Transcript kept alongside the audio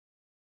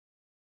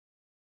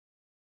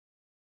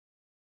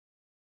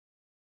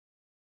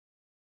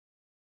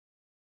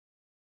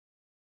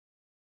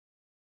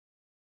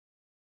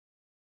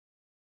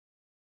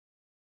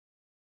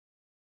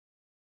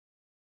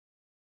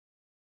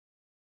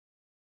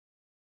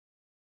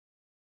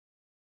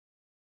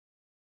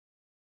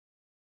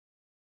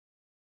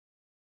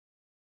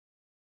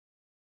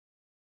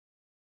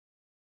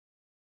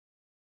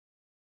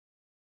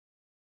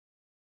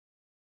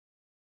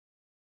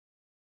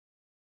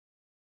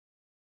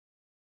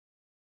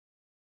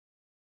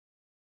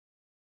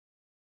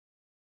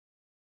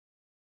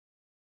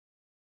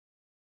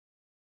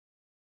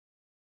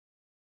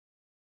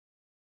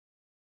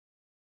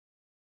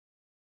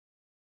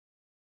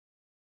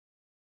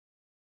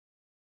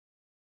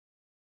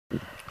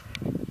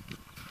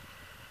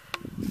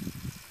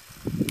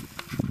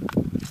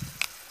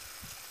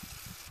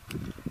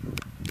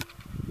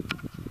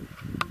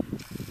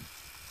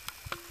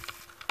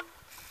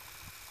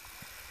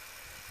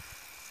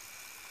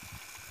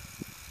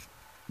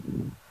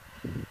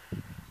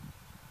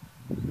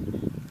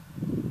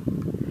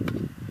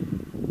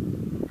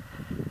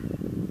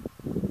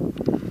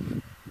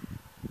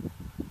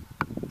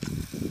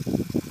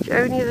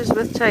Tony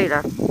Elizabeth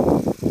Taylor,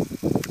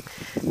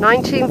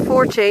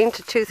 1914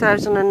 to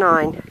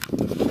 2009.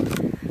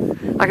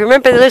 I can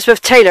remember the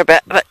Elizabeth Taylor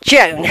bit, but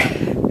Joan,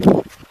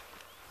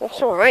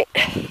 that's alright.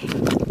 I've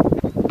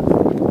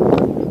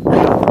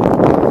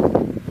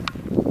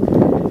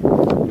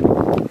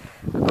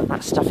got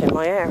that stuff in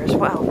my hair as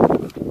well.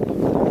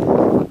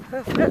 Oh,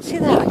 if you don't see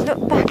that, I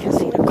look back and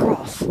see a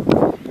cross. I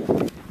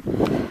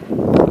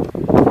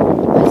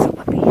thought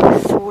that'd be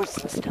swords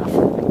and stuff.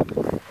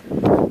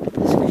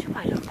 That's what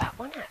I look back,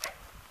 wasn't it?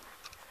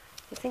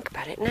 You think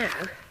about it now.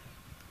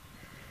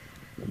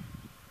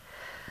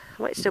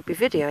 I might still be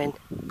videoing.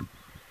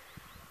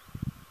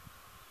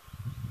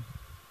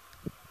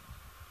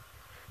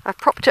 I've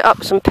propped it up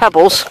with some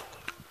pebbles.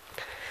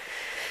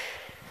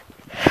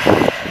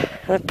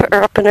 And I've put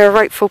her up in her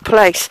rightful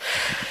place.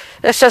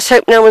 Let's just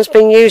hope no one's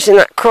been using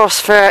that cross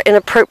for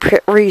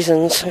inappropriate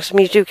reasons. Because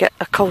you do get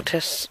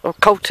occultists, or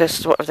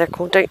cultists, whatever they're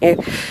called, don't you?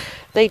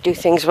 They do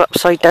things with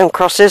upside down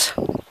crosses.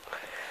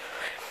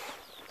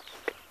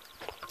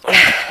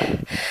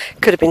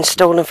 Could have been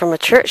stolen from a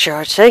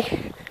churchyard,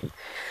 see?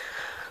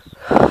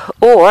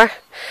 Or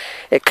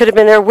it could have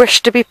been her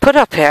wish to be put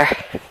up here.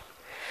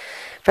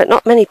 But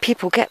not many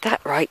people get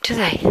that right, do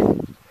they?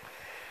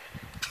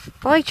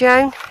 Bye,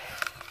 Joan.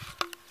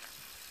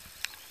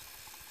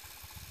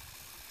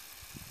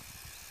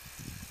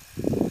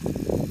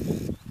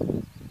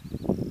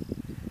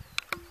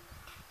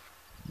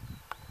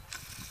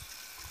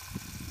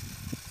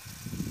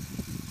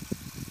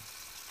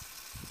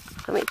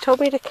 I mean, it told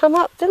me to come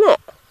up, didn't it?